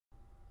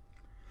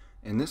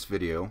In this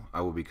video,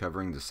 I will be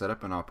covering the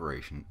setup and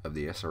operation of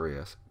the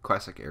SRES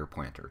Classic Aire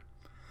planter.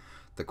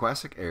 The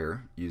Classic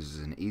Aire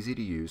uses an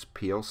easy-to-use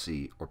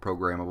PLC or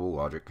programmable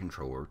logic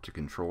controller to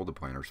control the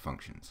planter's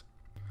functions.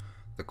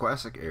 The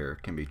Classic Aire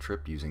can be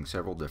tripped using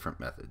several different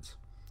methods.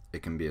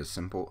 It can be as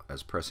simple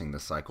as pressing the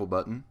cycle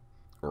button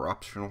or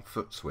optional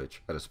foot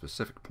switch at a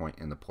specific point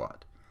in the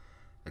plot.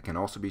 It can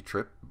also be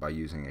tripped by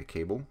using a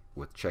cable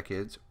with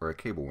checkheads or a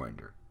cable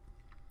winder.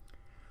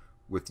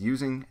 With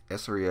using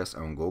SRES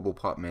on Global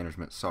Plot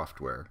Management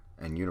software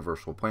and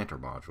Universal Planter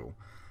module,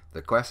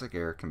 the Classic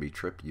Aire can be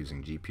tripped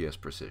using GPS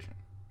precision.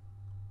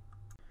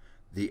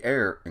 The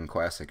air in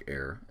Classic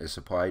Aire is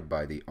supplied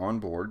by the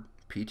onboard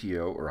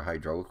PTO or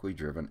hydraulically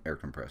driven air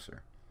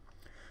compressor.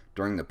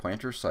 During the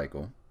planter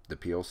cycle, the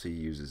PLC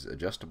uses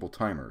adjustable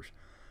timers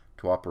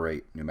to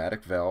operate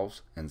pneumatic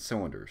valves and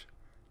cylinders,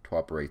 to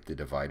operate the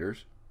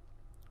dividers,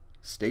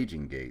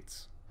 staging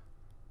gates,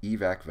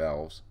 evac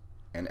valves,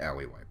 and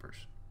alley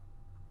wipers.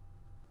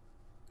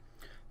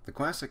 The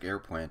Classic Aire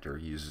planter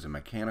uses a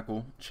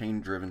mechanical,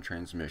 chain-driven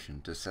transmission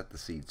to set the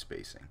seed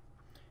spacing.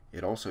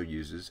 It also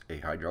uses a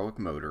hydraulic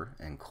motor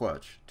and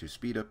clutch to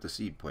speed up the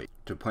seed plate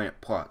to plant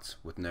plots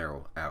with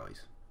narrow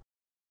alleys.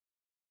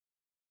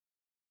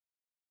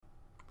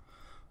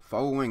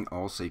 Following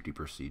all safety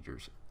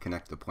procedures,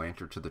 connect the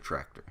planter to the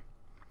tractor.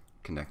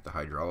 Connect the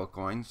hydraulic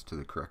lines to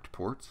the correct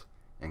ports,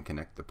 and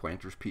connect the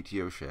planter's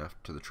PTO shaft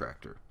to the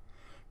tractor.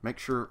 Make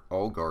sure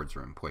all guards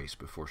are in place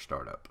before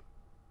startup.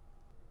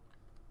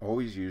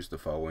 Always use the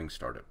following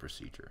startup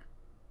procedure.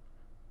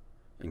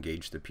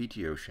 Engage the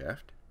PTO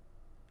shaft,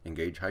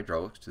 engage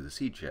hydraulics to the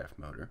seed shaft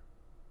motor,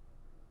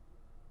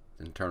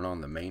 then turn on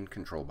the main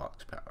control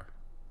box power.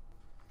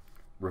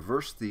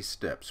 Reverse these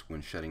steps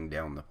when shutting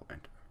down the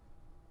planter.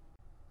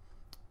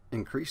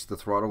 Increase the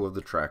throttle of the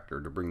tractor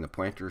to bring the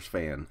planter's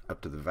fan up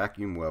to the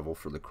vacuum level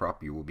for the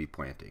crop you will be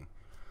planting.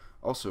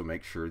 Also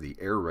make sure the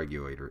air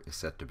regulator is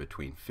set to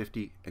between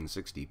 50 and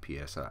 60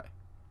 psi.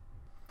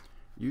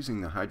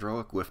 Using the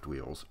hydraulic lift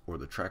wheels or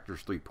the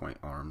tractor's 3-point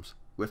arms,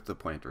 lift the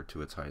planter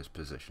to its highest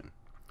position.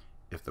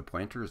 If the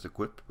planter is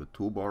equipped with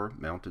toolbar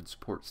mounted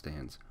support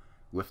stands,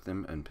 lift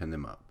them and pin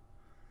them up.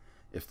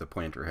 If the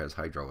planter has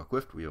hydraulic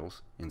lift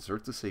wheels,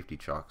 insert the safety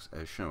chocks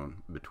as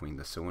shown between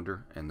the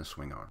cylinder and the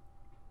swing arm.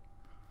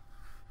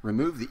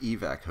 Remove the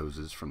evac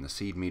hoses from the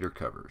seed meter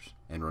covers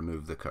and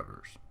remove the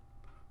covers.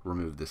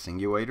 Remove the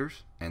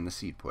singulators and the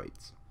seed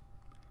plates.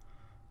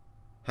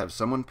 Have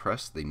someone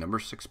press the number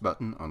 6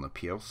 button on the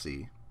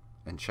PLC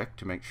and check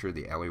to make sure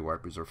the alley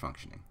wipers are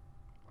functioning.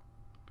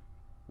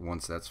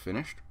 Once that's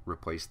finished,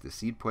 replace the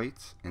seed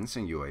plates and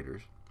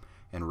singulators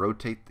and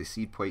rotate the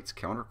seed plates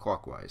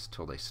counterclockwise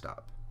till they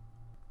stop.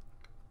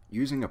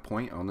 Using a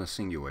point on the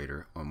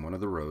singulator on one of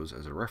the rows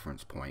as a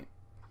reference point,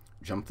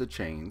 jump the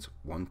chains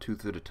 1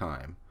 tooth at a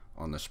time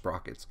on the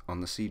sprockets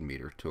on the seed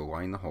meter to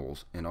align the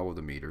holes in all of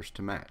the meters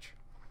to match.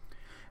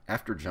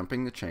 After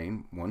jumping the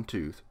chain 1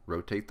 tooth,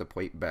 rotate the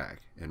plate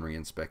back and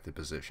re-inspect the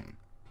position.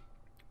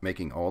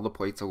 Making all the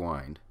plates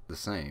aligned the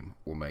same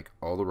will make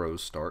all the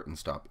rows start and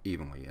stop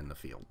evenly in the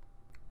field.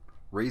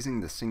 Raising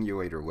the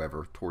singulator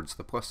lever towards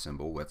the plus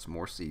symbol lets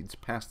more seeds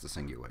pass the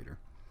singulator,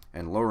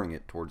 and lowering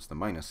it towards the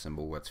minus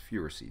symbol lets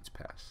fewer seeds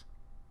pass.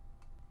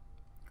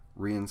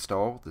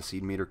 Reinstall the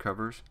seed meter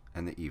covers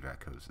and the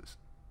evac hoses.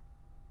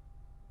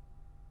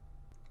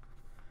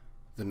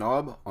 The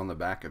knob on the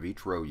back of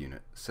each row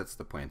unit sets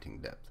the planting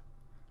depth.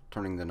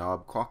 Turning the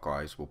knob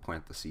clockwise will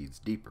plant the seeds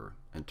deeper,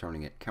 and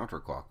turning it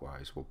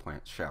counterclockwise will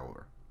plant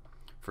shallower.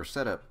 For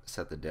setup,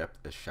 set the depth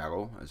as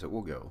shallow as it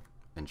will go,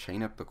 and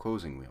chain up the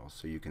closing wheel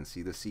so you can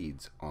see the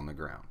seeds on the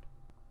ground.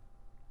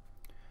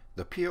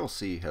 The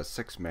PLC has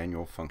 6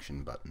 manual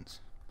function buttons.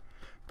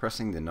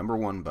 Pressing the number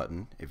 1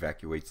 button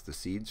evacuates the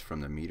seeds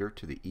from the meter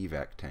to the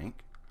evac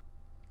tank.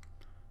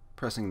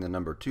 Pressing the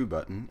number 2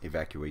 button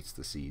evacuates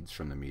the seeds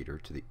from the meter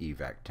to the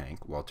evac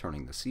tank while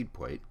turning the seed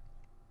plate.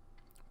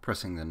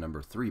 Pressing the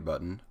number 3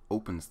 button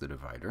opens the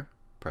divider.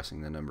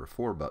 Pressing the number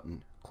 4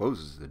 button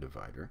closes the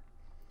divider.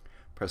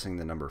 Pressing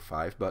the number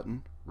 5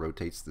 button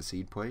rotates the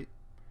seed plate.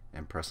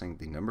 And pressing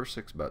the number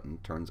 6 button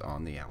turns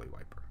on the alley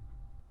wiper.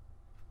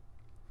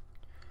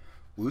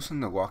 Loosen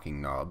the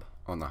locking knob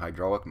on the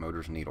hydraulic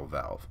motor's needle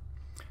valve.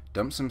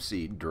 Dump some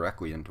seed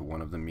directly into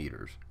one of the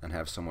meters and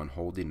have someone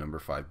hold the number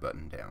 5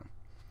 button down.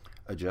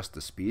 Adjust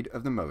the speed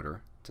of the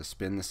motor to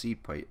spin the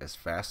seed plate as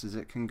fast as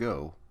it can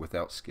go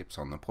without skips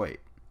on the plate.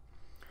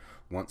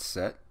 Once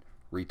set,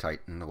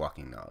 retighten the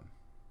locking knob.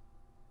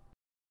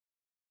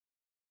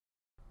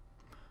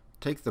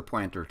 Take the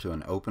planter to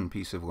an open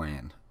piece of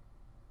land.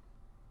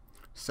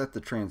 Set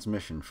the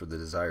transmission for the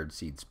desired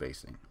seed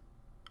spacing.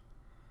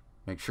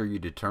 Make sure you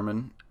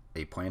determine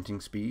a planting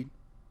speed.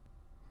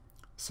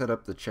 Set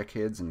up the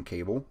checkheads and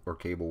cable or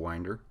cable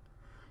winder.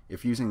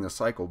 If using the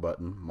cycle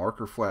button,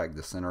 mark or flag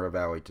the center of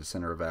alley to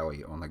center of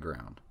alley on the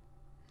ground.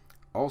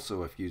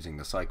 Also, if using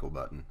the cycle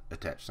button,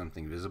 attach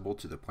something visible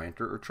to the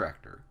planter or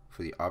tractor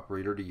for the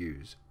operator to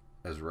use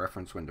as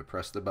reference when to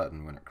press the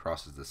button when it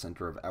crosses the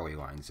center of alley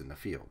lines in the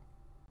field.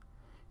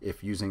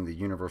 If using the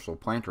Universal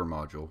Planter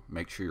module,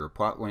 make sure your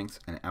plot lengths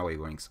and alley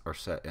lengths are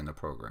set in the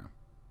program.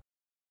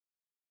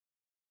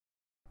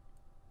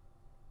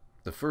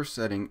 The first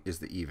setting is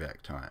the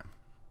evac time.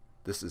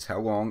 This is how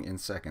long in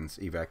seconds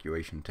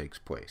evacuation takes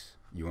place.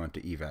 You want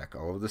to evac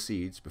all of the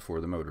seeds before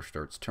the motor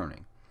starts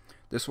turning.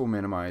 This will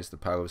minimize the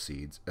pile of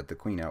seeds at the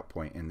clean-out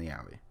point in the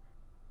alley.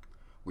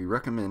 We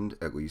recommend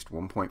at least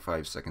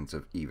 1.5 seconds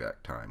of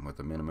evac time with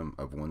a minimum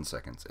of 1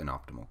 second in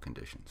optimal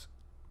conditions.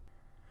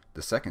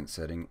 The second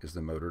setting is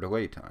the motor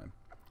delay time.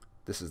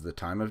 This is the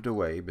time of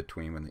delay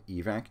between when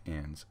the evac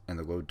ends and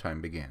the load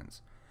time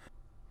begins.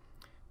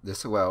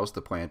 This allows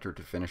the planter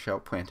to finish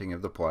out planting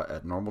of the plot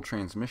at normal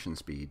transmission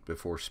speed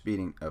before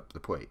speeding up the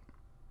plate.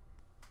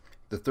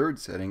 The third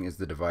setting is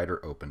the divider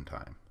open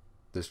time.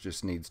 This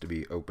just needs to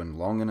be opened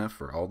long enough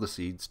for all the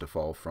seeds to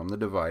fall from the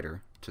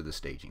divider to the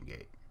staging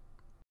gate.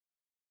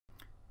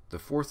 The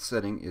fourth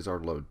setting is our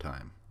load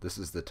time. This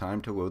is the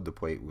time to load the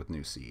plate with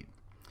new seed.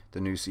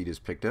 The new seed is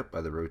picked up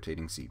by the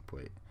rotating seed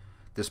plate.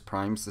 This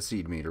primes the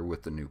seed meter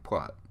with the new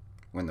plot.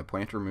 When the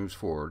planter moves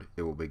forward,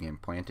 it will begin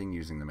planting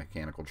using the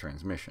mechanical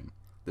transmission.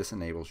 This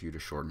enables you to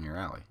shorten your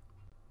alley.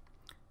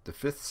 The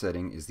fifth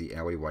setting is the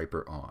alley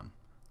wiper on.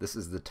 This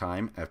is the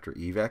time after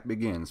evac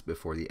begins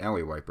before the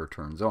alley wiper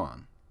turns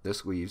on.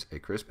 This leaves a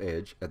crisp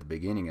edge at the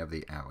beginning of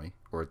the alley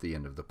or at the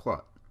end of the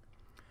plot.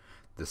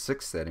 The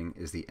sixth setting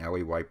is the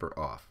alley wiper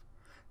off.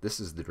 This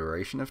is the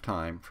duration of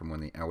time from when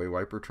the alley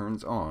wiper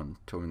turns on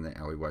to when the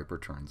alley wiper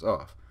turns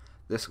off.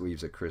 This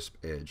leaves a crisp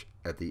edge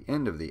at the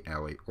end of the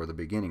alley or the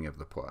beginning of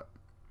the plot.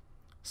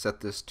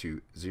 Set this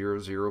to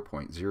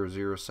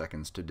 0.00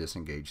 seconds to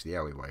disengage the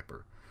alley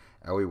wiper.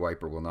 Alley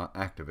wiper will not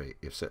activate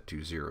if set to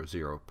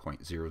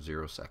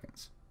 0.00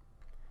 seconds.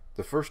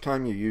 The first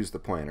time you use the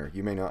planter,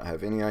 you may not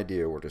have any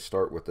idea where to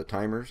start with the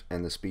timers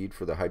and the speed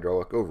for the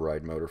hydraulic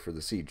override motor for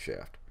the seed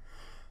shaft.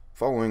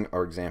 Following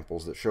are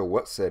examples that show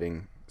what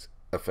settings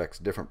affects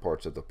different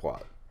parts of the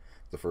plot.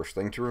 The first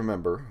thing to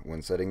remember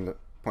when setting the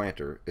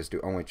planter is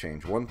to only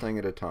change one thing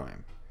at a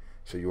time,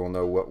 so you will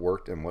know what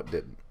worked and what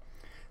didn't.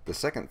 The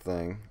second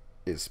thing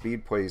is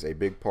speed plays a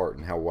big part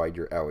in how wide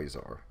your alleys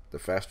are. The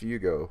faster you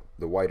go,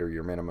 the wider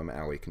your minimum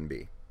alley can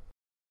be.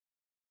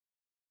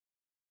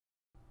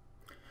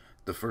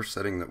 The first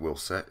setting that we'll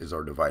set is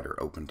our divider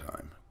open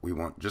time. We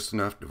want just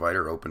enough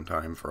divider open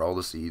time for all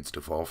the seeds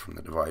to fall from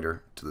the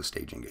divider to the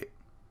staging gate.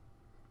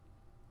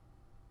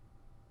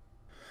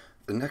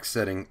 The next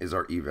setting is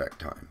our evac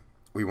time.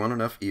 We want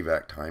enough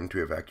evac time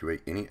to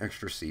evacuate any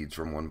extra seeds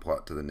from one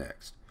plot to the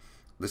next.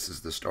 This is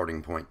the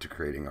starting point to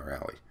creating our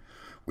alley.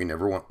 We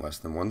never want less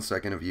than 1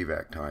 second of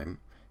evac time.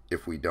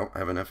 If we don't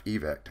have enough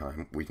evac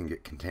time, we can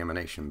get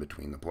contamination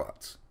between the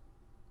plots.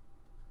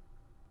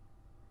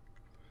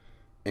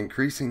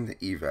 Increasing the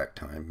evac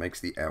time makes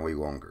the alley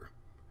longer.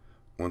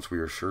 Once we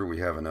are sure we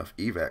have enough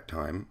evac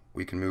time,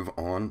 we can move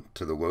on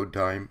to the load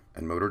time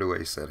and motor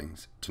delay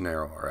settings to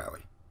narrow our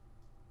alley.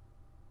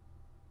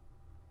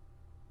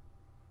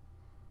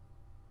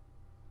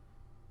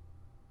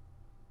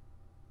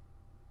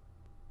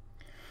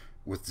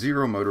 With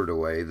zero motor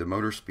delay, the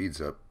motor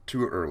speeds up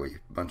too early,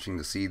 bunching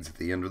the seeds at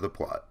the end of the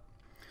plot.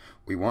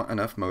 We want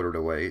enough motor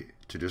delay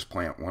to just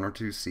plant 1 or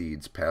 2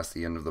 seeds past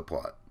the end of the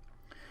plot.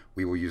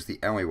 We will use the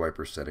alley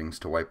wiper settings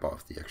to wipe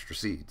off the extra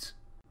seeds.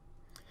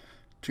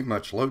 Too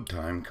much load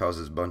time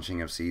causes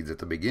bunching of seeds at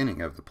the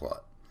beginning of the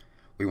plot.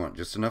 We want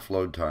just enough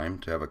load time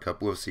to have a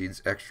couple of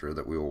seeds extra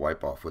that we will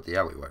wipe off with the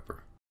alley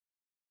wiper.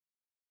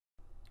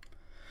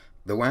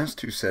 The last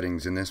 2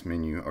 settings in this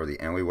menu are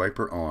the alley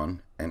wiper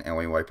on and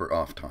alley wiper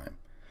off time.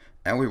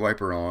 Alley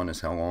wiper on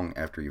is how long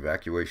after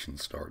evacuation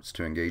starts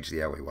to engage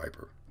the alley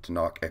wiper to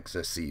knock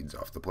excess seeds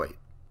off the plate.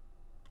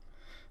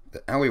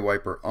 The alley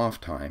wiper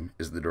off time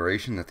is the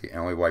duration that the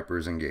alley wiper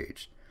is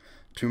engaged.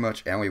 Too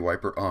much alley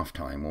wiper off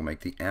time will make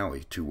the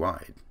alley too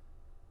wide.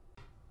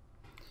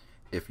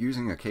 If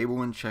using a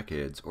cable and check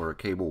heads or a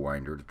cable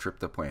winder to trip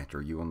the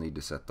planter, you will need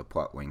to set the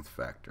plot length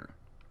factor.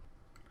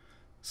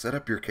 Set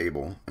up your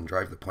cable and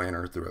drive the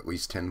planter through at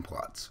least 10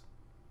 plots.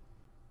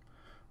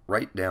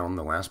 Write down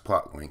the last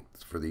plot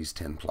length for these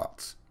 10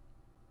 plots.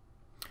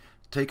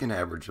 Take an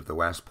average of the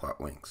last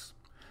plot lengths.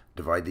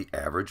 Divide the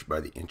average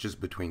by the inches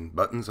between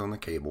buttons on the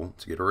cable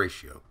to get a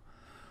ratio.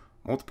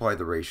 Multiply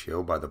the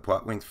ratio by the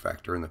plot length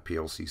factor in the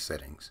PLC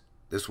settings.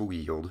 This will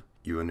yield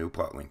you a new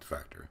plot length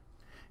factor.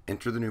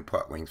 Enter the new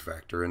plot length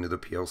factor into the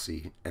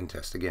PLC and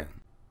test again.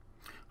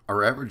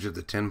 Our average of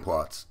the 10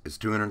 plots is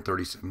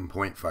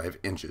 237.5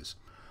 inches.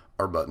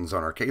 Our buttons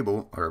on our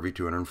cable are every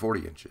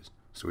 240 inches,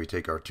 so we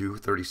take our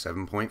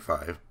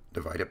 237.5,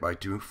 divide it by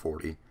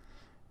 240,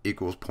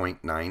 equals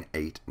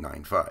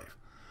 0.9895.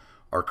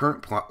 Our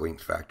current plot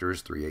length factor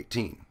is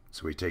 318,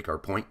 so we take our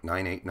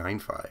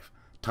 0.9895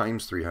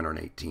 times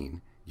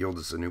 318, yields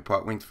us a new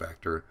plot length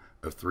factor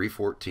of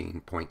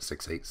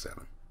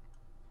 314.687.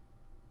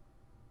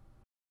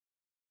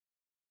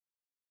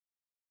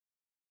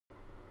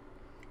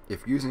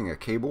 If using a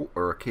cable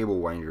or a cable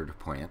winder to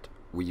plant,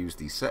 we use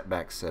the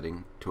setback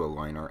setting to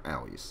align our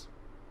alleys.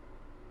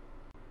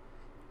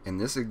 In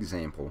this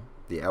example,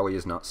 the alley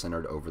is not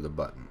centered over the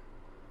button.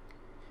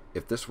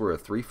 If this were a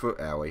 3-foot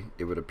alley,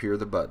 it would appear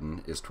the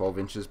button is 12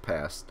 inches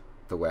past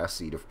the last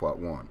seed of plot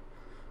 1.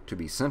 To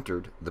be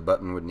centered, the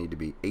button would need to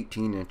be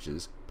 18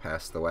 inches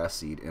past the last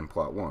seed in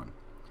plot 1.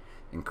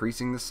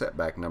 Increasing the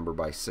setback number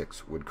by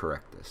 6 would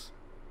correct this.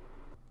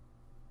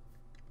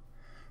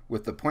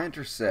 With the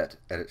planter set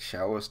at its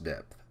shallowest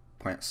depth,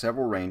 plant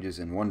several ranges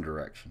in one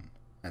direction,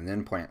 and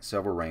then plant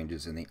several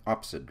ranges in the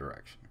opposite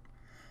direction.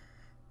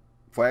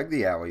 Flag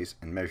the alleys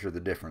and measure the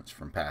difference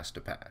from pass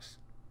to pass.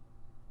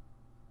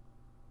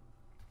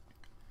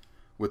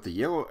 With the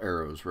yellow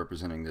arrows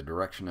representing the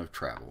direction of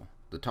travel,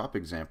 the top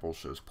example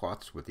shows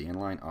plots with the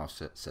inline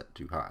offset set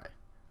too high.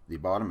 The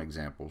bottom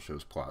example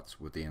shows plots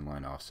with the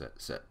inline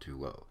offset set too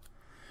low.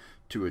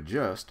 To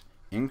adjust,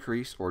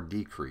 increase or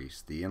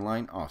decrease the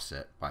inline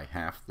offset by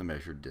half the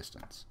measured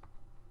distance.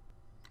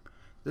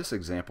 This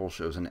example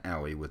shows an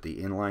alley with the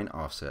inline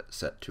offset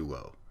set too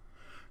low.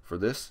 For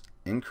this,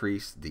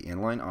 increase the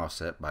inline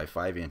offset by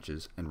 5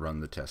 inches and run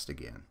the test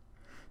again.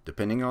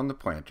 Depending on the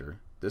planter,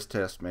 this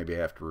test may be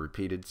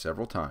repeated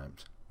several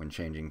times when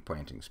changing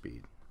planting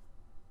speed.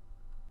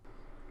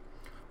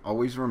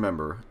 Always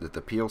remember that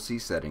the PLC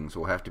settings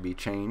will have to be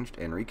changed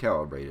and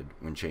recalibrated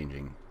when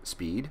changing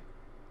speed,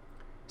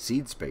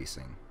 seed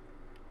spacing,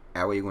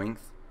 alley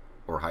length,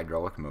 or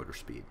hydraulic motor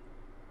speed.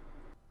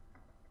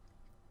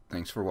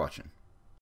 Thanks for watching.